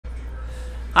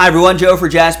Hi everyone, Joe for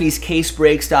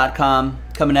jaspyscasebreaks.com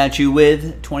coming at you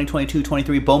with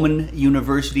 2022-23 Bowman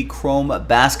University Chrome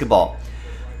Basketball.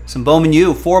 Some Bowman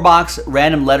U, 4-box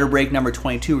random letter break number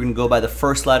 22. We're going to go by the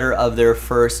first letter of their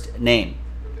first name.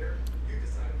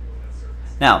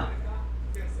 Now,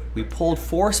 we pulled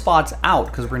 4 spots out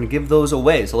because we're going to give those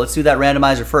away. So let's do that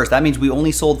randomizer first. That means we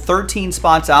only sold 13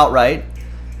 spots outright.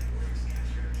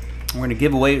 We're going to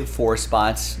give away 4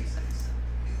 spots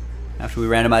after we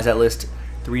randomize that list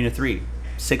 3 and a 3.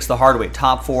 6 the hard way.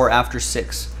 Top 4 after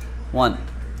 6. 1,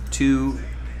 2,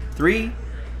 3,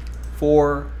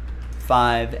 4,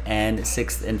 5, and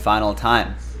 6th and final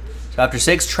time. So after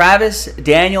 6, Travis,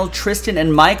 Daniel, Tristan,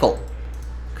 and Michael.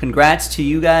 Congrats to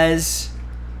you guys.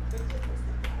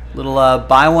 Little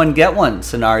buy one, get one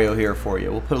scenario here for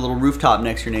you. We'll put a little rooftop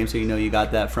next to your name so you know you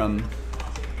got that from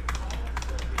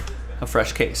a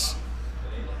fresh case.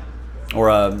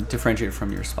 Or differentiate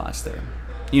from your spots there.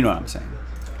 You know what I'm saying.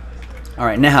 All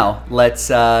right, now let's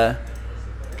do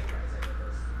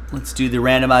the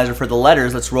randomizer for the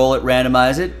letters. Let's roll it,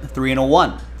 randomize it. 3 and a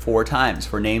 1, 4 times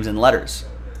for names and letters.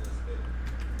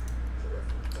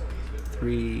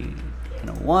 3 and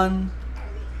a 1.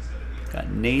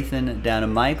 Got Nathan down to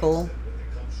Michael.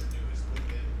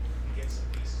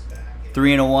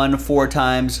 3 and a 1, 4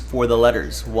 times for the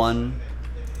letters. 1,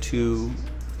 2,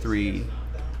 3,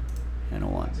 and a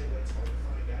 1.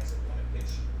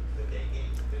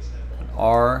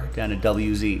 R down to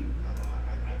WZ.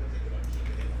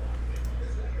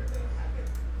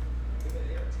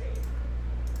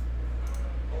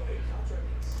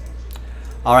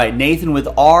 All right, Nathan with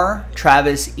R,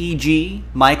 Travis EG,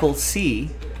 Michael C,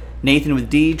 Nathan with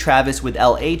D, Travis with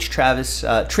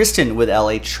LH, Tristan with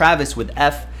LH, Travis with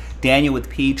F, Daniel with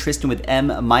P, Tristan with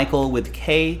M, Michael with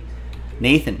K,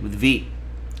 Nathan with V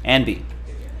and B,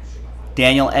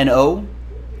 Daniel NO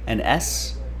and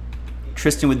S,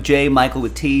 Tristan with J, Michael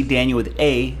with T, Daniel with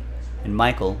A, and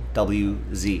Michael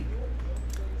WZ.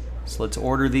 So let's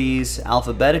order these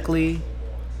alphabetically.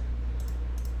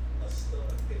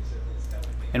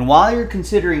 And while you're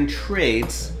considering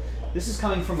trades, this is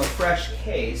coming from a fresh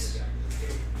case.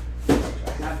 I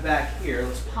have back here.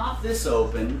 Let's pop this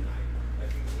open.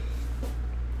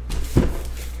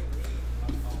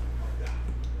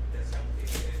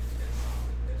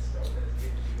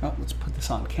 Oh, let's put this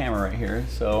on camera right here.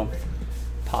 So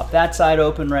pop that side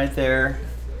open right there.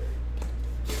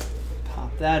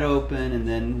 Pop that open, and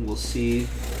then we'll see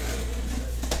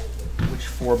which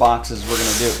 4 boxes we're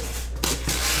going to do.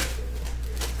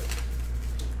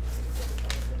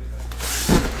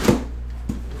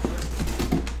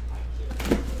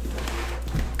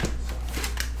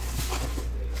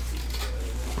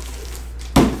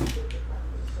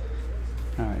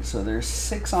 So there's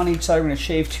 6 on each side. We're going to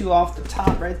shave 2 off the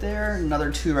top right there,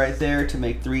 another 2 right there to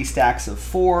make 3 stacks of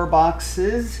 4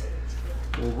 boxes.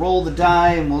 We'll roll the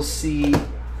die and we'll see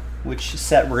which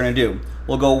set we're going to do.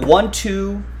 We'll go 1,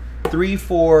 2, 3,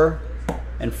 4,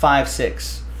 and 5,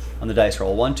 6 on the dice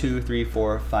roll. 1, 2, 3,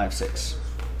 4, 5, 6.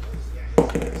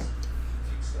 And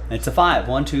it's a 5.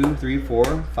 1, 2, 3,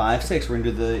 4, 5, 6. We're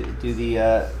going to do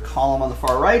the column on the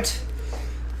far right.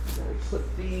 We'll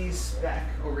put these back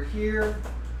over here.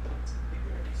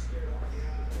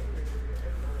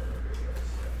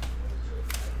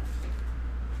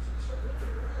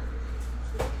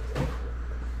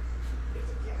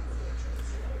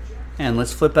 And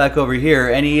let's flip back over here.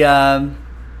 Any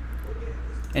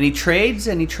trades?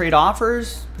 Any trade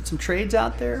offers? Put some trades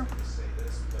out there.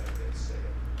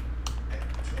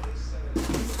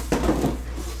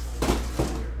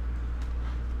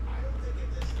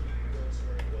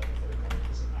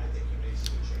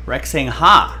 Rex saying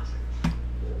ha.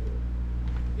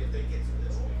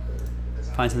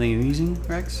 Find something amusing,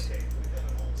 Rex?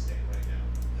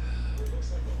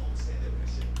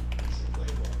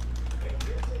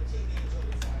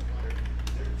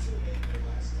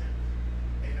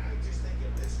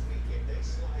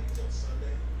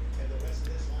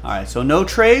 All right, so no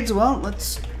trades. Well,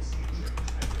 let's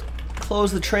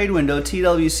close the trade window.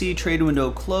 TWC trade window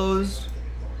closed.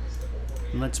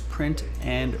 And let's print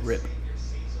and rip.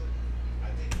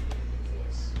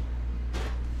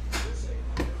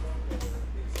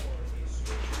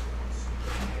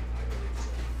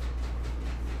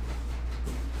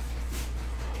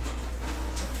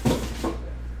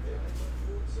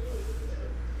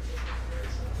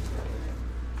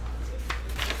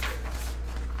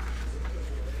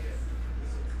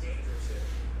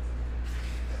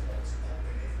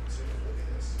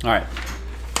 All right,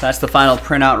 that's the final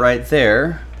printout right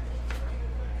there.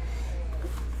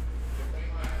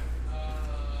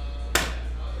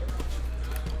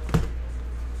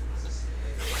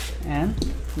 And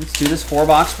Let's do this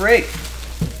 4-box break.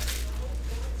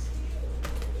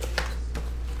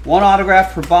 1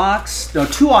 autograph per box. No,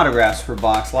 2 autographs per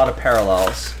box. A lot of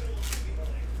parallels.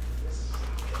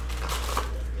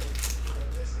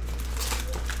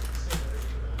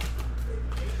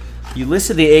 You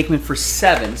listed the Aikman for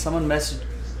 7. Someone messaged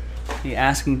me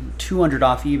asking 200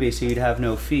 off eBay so you'd have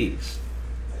no fees.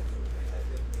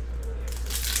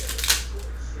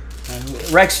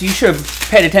 Rex, you should have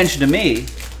paid attention to me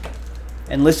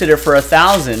and listed it for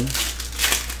 1,000.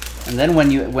 And then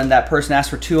when that person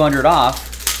asked for 200 off,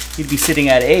 you'd be sitting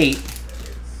at 8,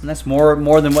 and that's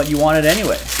more than what you wanted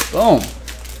anyway. Boom.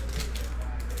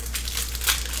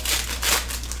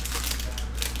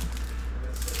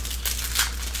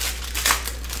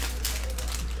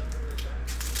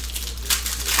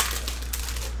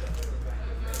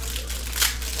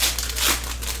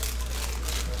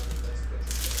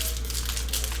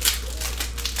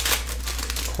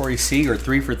 Corey Seager,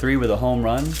 3 for 3 with a home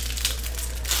run.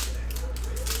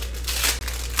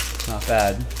 Not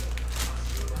bad.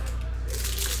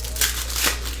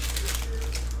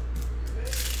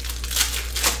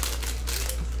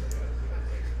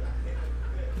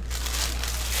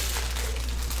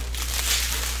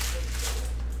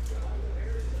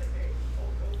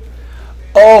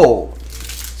 Oh,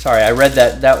 sorry, I read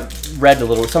that. That read a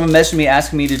little. Someone messaged me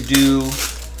asking me to do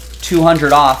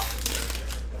 200 off.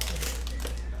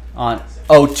 On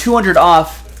 200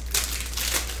 off.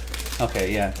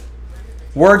 Okay, yeah.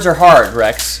 Words are hard,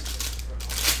 Rex.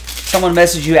 Someone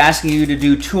messaged you asking you to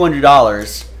do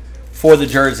 $200 for the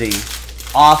jersey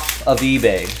off of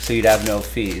eBay, so you'd have no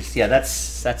fees. Yeah, that's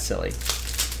silly.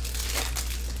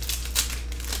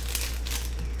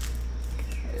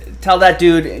 Tell that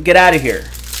dude, get out of here.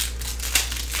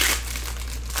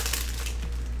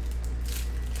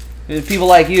 People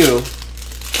like you.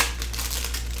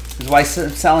 This is why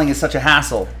selling is such a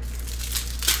hassle.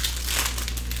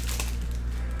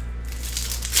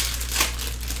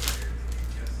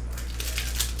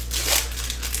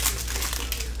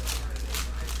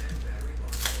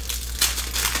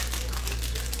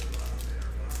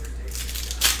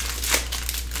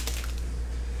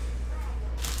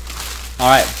 All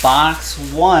right, box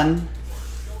 1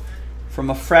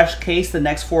 from a fresh case. The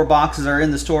next 4 boxes are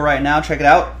in the store right now. Check it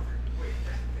out.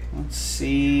 Let's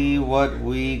see what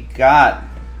we got.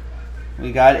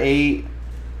 We got a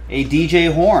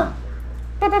DJ Horn.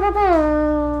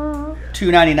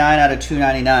 $2.99 out of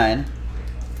 $2.99.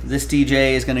 This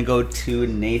DJ is going to go to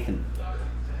Nathan.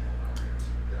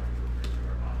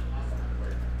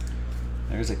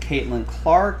 There's a Caitlin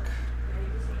Clark.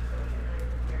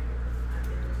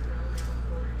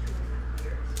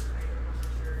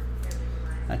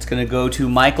 That's going to go to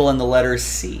Michael in the letter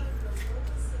C.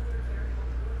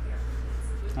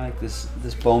 I like this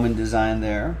Bowman design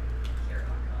there.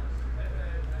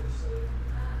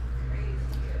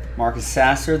 Marcus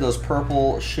Sasser, those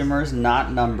purple shimmers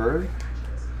not numbered.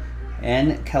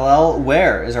 And Khalil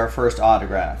Ware is our first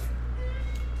autograph.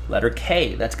 Letter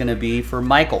K, that's going to be for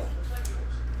Michael.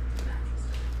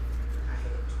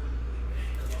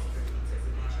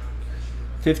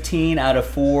 $15 out of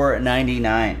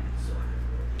 $4.99.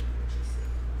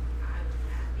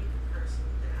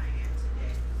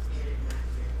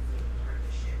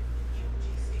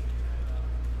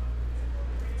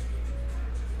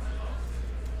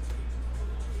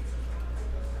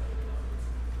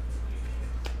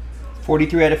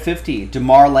 $43 out of $50.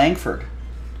 DeMar Langford,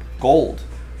 gold,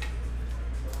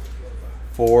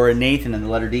 for Nathan in the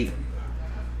letter D.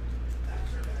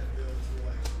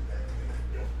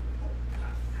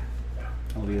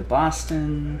 Olivia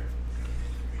Boston.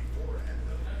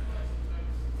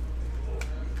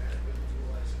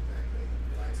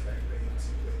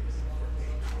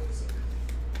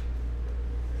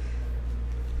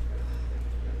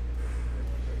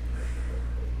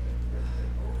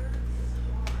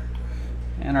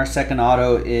 And our second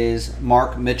auto is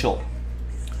Mark Mitchell.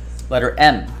 Letter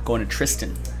M, going to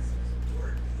Tristan.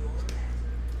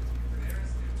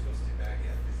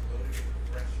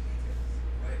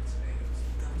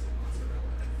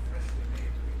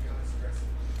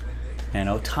 And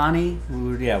Ohtani,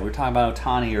 yeah, we were talking about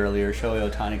Ohtani earlier.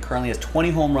 Shohei Ohtani currently has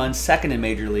 20 home runs, second in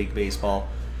Major League Baseball,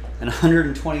 and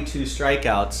 122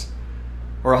 strikeouts,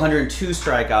 or 102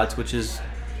 strikeouts, which is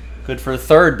good for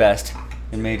third best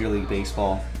in Major League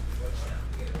Baseball.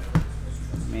 I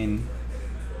mean,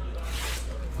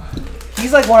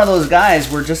 he's like one of those guys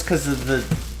where just because of the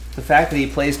fact that he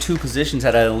plays 2 positions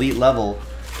at an elite level,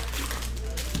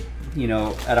 you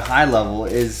know, at a high level,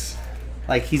 is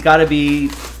like he's got to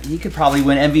be, he could probably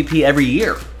win MVP every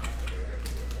year.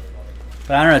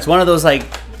 But I don't know, it's one of those like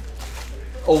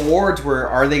awards were,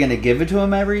 are they going to give it to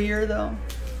him every year, though?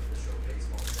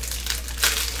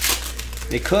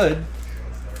 They could.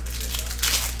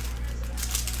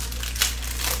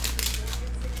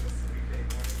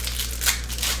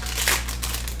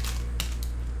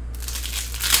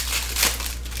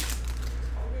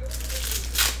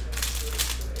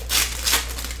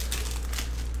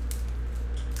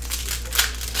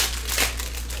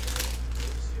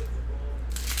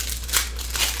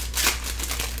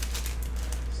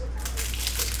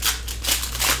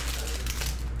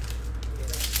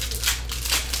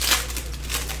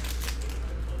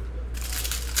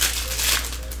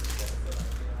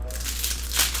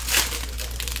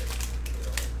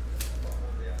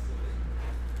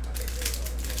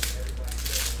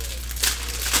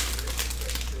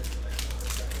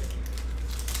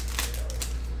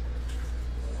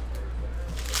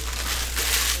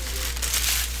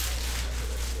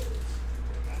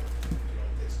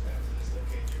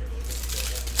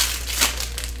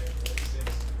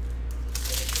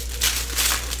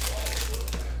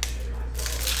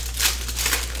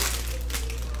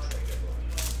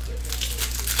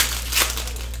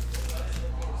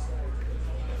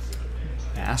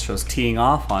 Astros teeing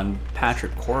off on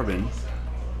Patrick Corbin.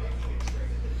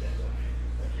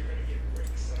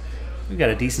 We got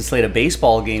a decent slate of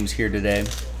baseball games here today.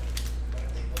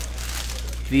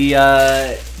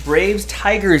 The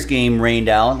Braves-Tigers game rained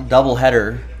out,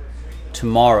 doubleheader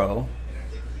tomorrow.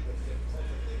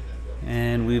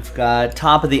 And we've got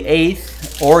top of the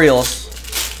 8th, Orioles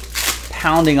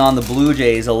pounding on the Blue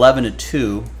Jays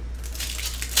 11-2.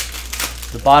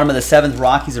 The bottom of the 7th,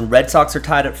 Rockies and Red Sox are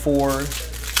tied at 4.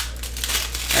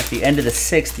 At the end of the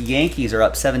 6th, the Yankees are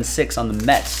up 7-6 on the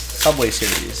Mets Subway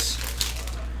Series.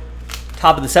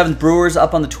 Top of the 7th, Brewers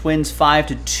up on the Twins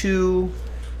 5-2.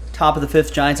 Top of the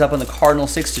 5th, Giants up on the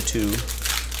Cardinals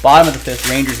 6-2. Bottom of the 5th,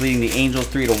 Rangers leading the Angels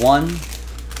 3-1.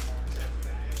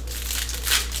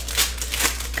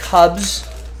 Cubs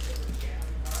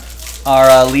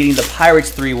are leading the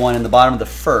Pirates 3-1 in the bottom of the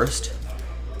 1st.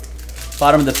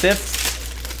 Bottom of the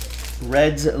 5th,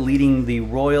 Reds leading the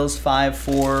Royals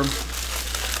 5-4.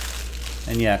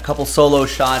 And yeah, a couple solo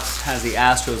shots has the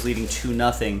Astros leading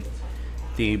 2-0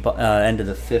 the end of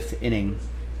the 5th inning.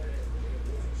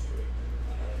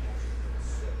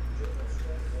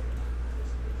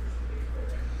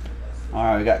 All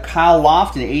right, we got Kyle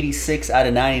Lofton, 86 out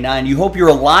of 99. You hope you're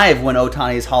alive when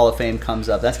Ohtani's Hall of Fame comes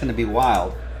up. That's going to be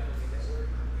wild.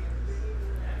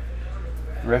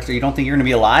 Rexter, you don't think you're going to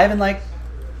be alive in like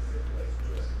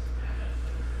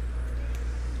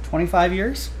 25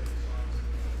 years?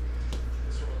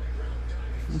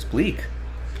 It's bleak.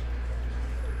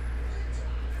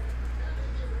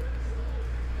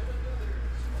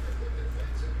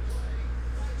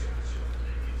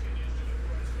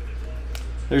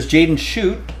 There's Jaden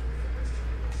Shoot.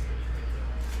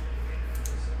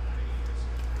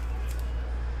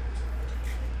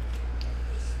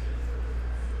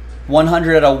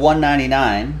 $100 out of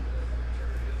 $199.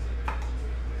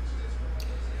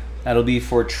 That'll be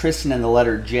for Tristan and the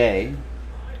letter J.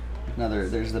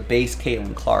 There's the base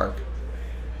Caitlin Clark.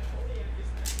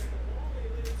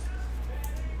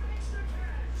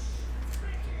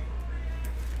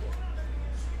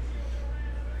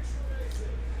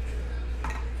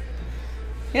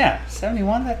 Yeah,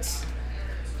 71,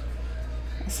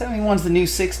 71's the new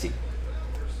 60.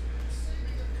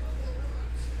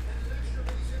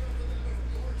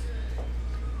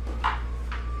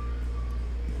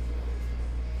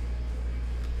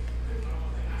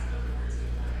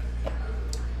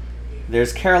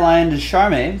 There's Caroline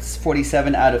Descharme, it's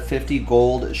 47 out of 50,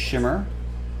 gold shimmer.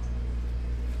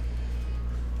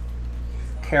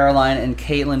 Caroline and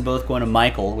Caitlin both going to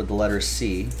Michael with the letter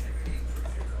C.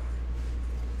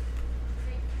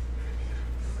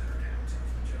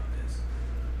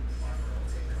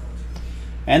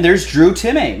 And there's Drew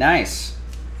Timme, nice.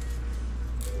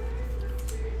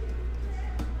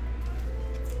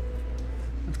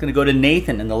 It's going to go to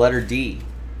Nathan in the letter D.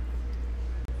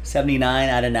 79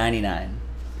 out of 99.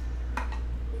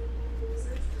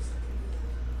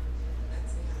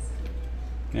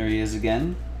 There he is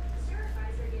again.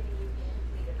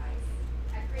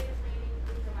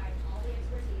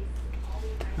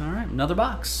 All right, another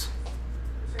box.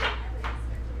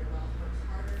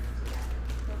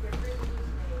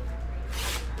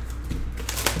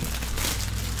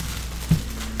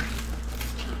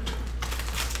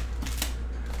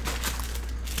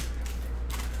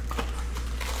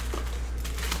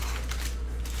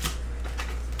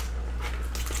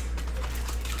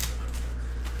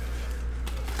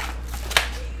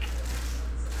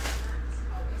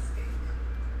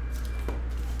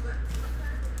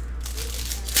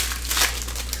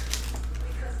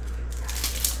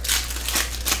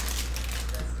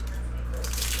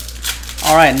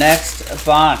 All right, next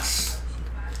box.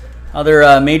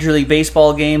 Other Major League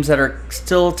Baseball games that are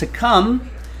still to come.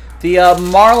 The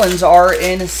Marlins are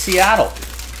in Seattle.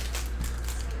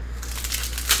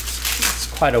 It's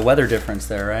quite a weather difference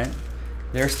there, right?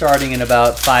 They're starting in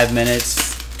about 5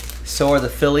 minutes. So are the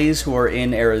Phillies, who are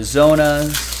in Arizona.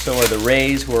 So are the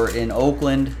Rays, who are in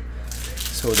Oakland.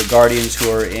 So are the Guardians, who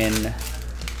are in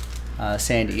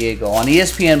San Diego. On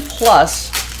ESPN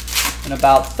Plus, in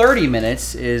about 30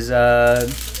 minutes, is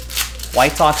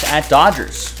White Sox at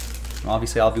Dodgers.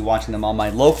 Obviously, I'll be watching them on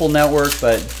my local network,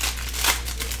 but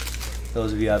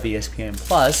those of you who have ESPN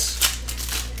Plus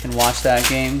can watch that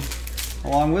game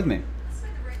along with me.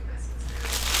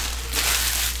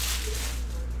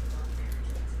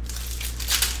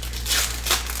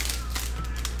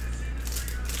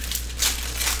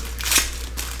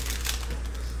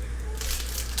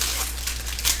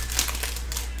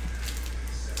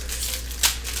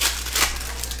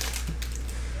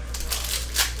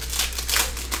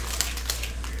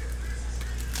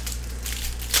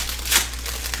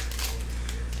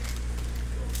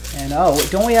 And oh,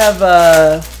 don't we have?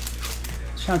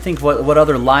 Just trying to think what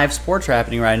other live sports are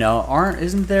happening right now.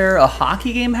 Isn't there a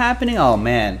hockey game happening? Oh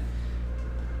man,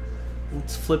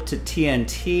 let's flip to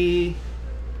TNT.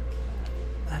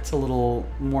 That's a little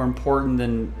more important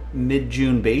than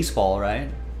mid-June baseball, right?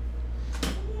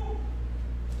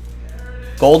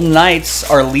 Golden Knights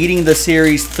are leading the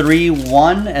series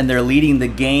 3-1, and they're leading the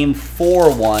game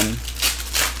 4-1.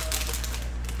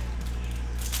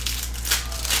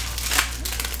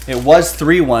 It was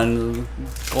 3-1.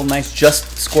 Golden Knights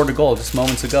just scored a goal just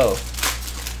moments ago.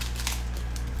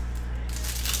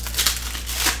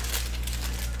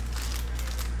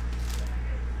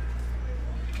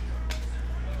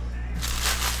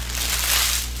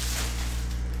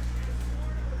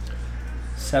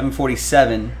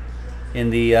 .747 in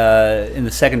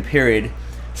the second period.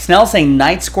 Snell saying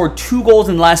Knights scored 2 goals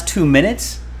in the last 2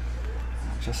 minutes.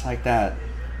 Just like that.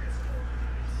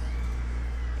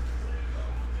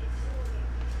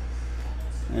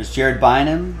 There's Jared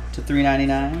Bynum to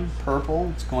 $3.99.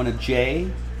 Purple. It's going to Jay.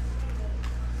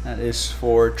 That is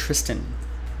for Tristan.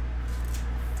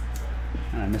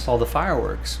 And I missed all the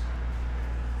fireworks.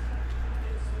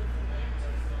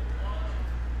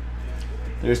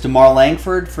 There's DeMar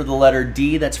Langford for the letter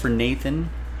D. That's for Nathan.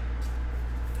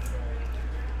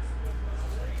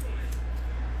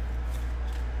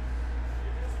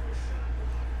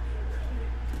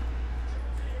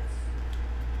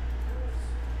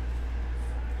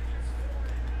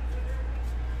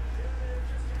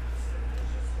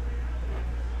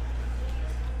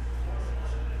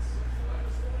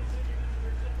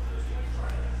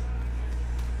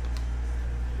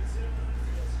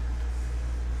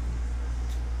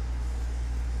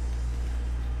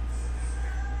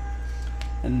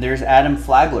 And there's Adam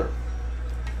Flagler.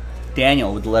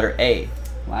 Daniel with the letter A.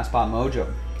 Last spot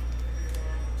mojo.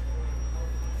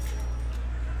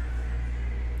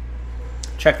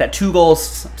 Check that. 2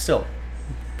 goals still.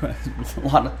 A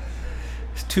lot of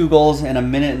 2 goals in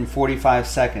 1 minute and 45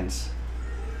 seconds.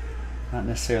 Not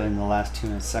necessarily in the last 2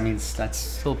 minutes. I mean, that's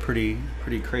still pretty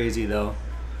crazy though.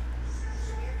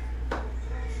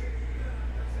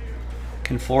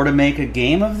 Can Florida make a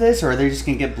game of this, or are they just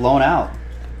gonna get blown out?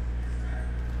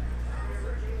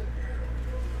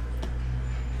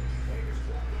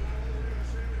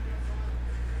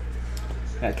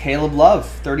 Got Caleb Love,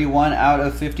 31 out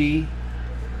of 50.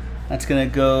 That's going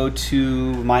to go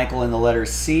to Michael in the letter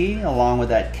C, along with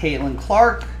that Caitlin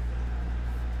Clark.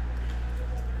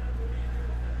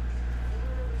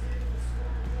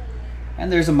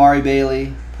 And there's Amari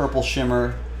Bailey, purple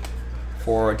shimmer,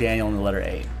 for Daniel in the letter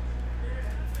A.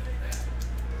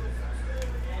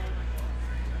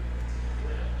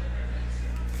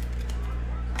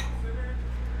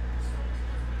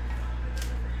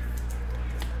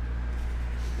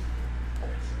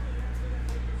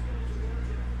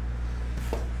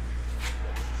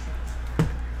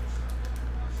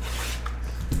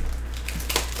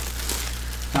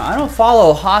 Now, I don't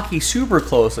follow hockey super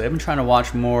closely. I've been trying to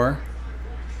watch more.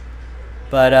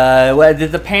 But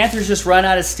did the Panthers just run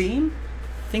out of steam?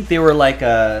 I think they were like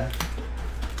they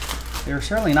were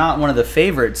certainly not one of the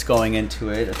favorites going into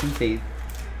it. I think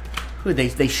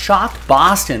they shocked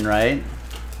Boston, right?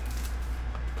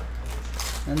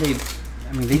 And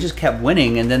they just kept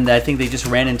winning, and then I think they just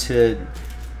ran into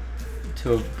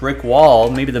a brick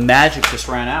wall. Maybe the magic just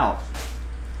ran out.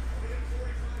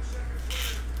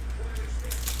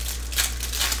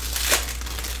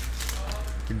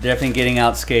 They're definitely getting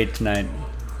outskated tonight.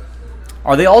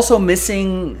 Are they also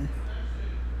missing?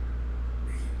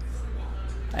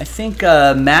 I think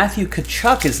Matthew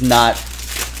Tkachuk is not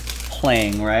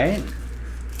playing, right?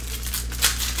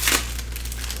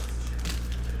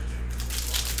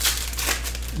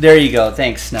 There you go.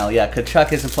 Thanks, Snell. Yeah,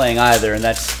 Kachuk isn't playing either, and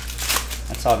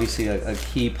that's obviously a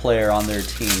key player on their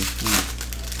team.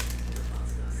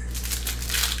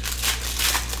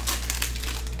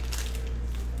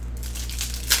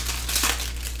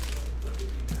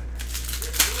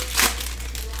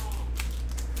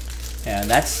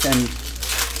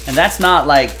 And that's not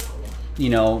like, you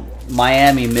know,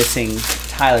 Miami missing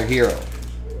Tyler Hero.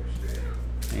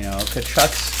 You know,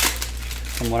 Kachuk's,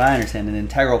 from what I understand, an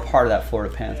integral part of that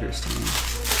Florida Panthers team.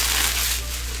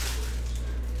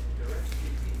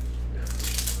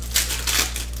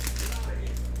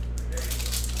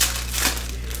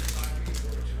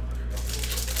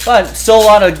 But still a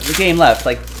lot of game left.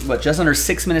 Like, what, just under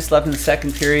 6 minutes left in the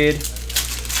second period.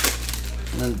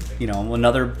 And then, you know,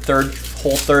 another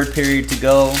whole third period to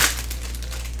go.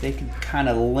 They can kind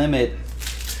of limit.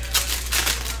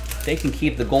 They can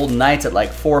keep the Golden Knights at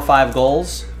like 4 or 5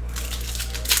 goals.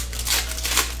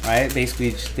 Right?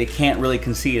 Basically, they can't really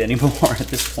concede anymore at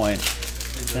this point.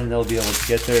 Then they'll be able to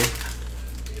get there.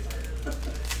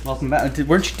 Welcome back.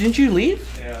 Didn't you leave?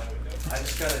 Yeah. I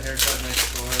just got a haircut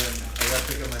next door, and I got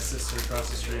to pick up my sister across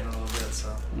the street in a little bit, so.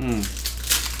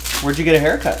 Where'd you get a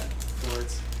haircut?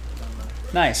 Forwards.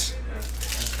 Nice. Yeah.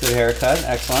 Good haircut.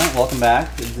 Excellent. Welcome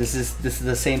back. This is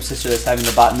the same sister that's having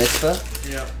the bat mitzvah?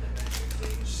 Yeah.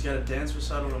 She's got a dance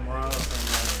recital tomorrow and then a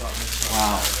bat mitzvah.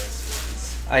 Wow.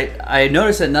 I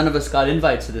noticed that none of us got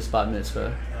invites to this bat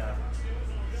mitzvah. Yeah.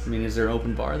 I mean, is there an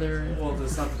open bar there? Well,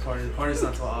 that's not the party. The party's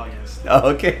not till August.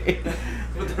 Oh, okay.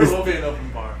 But there will be an open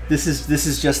bar. This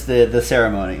is just the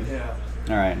ceremony. Yeah.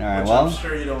 All right. Which Well, I'm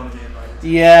sure you don't want to be invited to.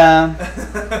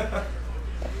 Yeah.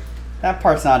 That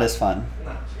part's not as fun.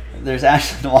 No. There's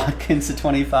Ashlyn Watkins at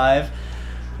 25,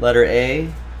 letter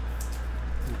A.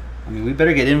 I mean, we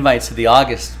better get invites to the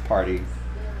August party.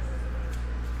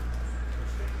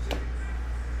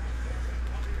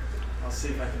 I'll see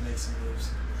if I can make some moves.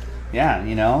 Yeah,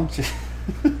 you know.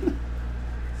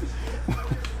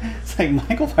 It's like,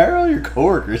 Michael, why are all your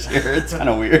coworkers here? It's kind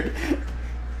of weird.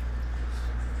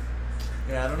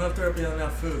 Yeah, I don't know if there'll be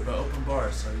enough food, but open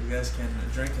bars, so you guys can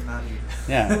drink and not eat.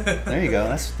 Yeah, there you go.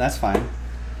 That's fine.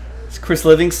 It's Chris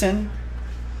Livingston.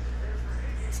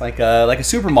 It's like a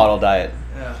supermodel diet.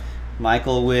 Yeah.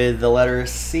 Michael with the letter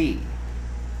C.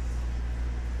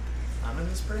 I'm in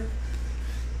this break?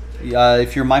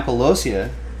 If you're Michael Losia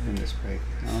in this break.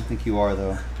 I don't think you are,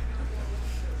 though.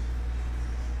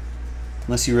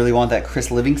 Unless you really want that Chris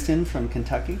Livingston from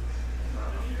Kentucky.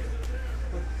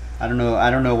 I don't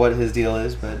know what his deal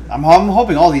is, but I'm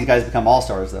hoping all these guys become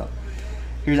all-stars, though.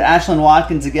 Here's Ashlyn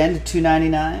Watkins again to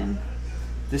 299.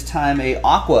 This time a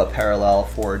Aqua parallel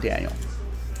for Daniel.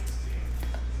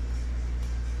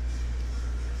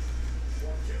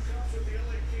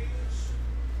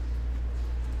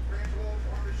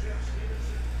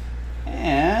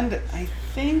 And I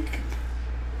think,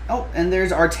 oh, and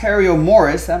there's Arterio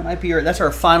Morris. That might be that's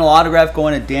our final autograph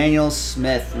going to Daniel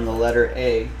Smith in the letter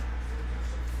A.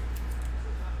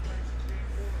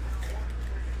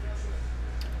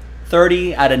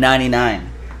 $30 out of 99.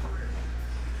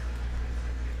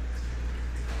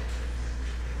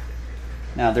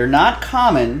 Now, they're not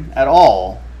common at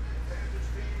all,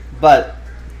 but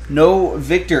no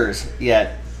victors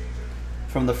yet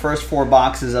from the first 4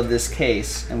 boxes of this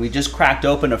case, and we just cracked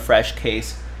open a fresh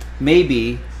case.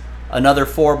 Maybe another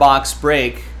 4-box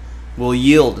break will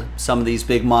yield some of these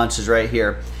big monsters right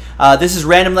here. This is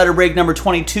random letter break number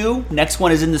 22. Next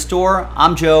one is in the store.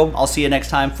 I'm Joe. I'll see you next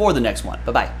time for the next one.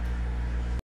 Bye-bye.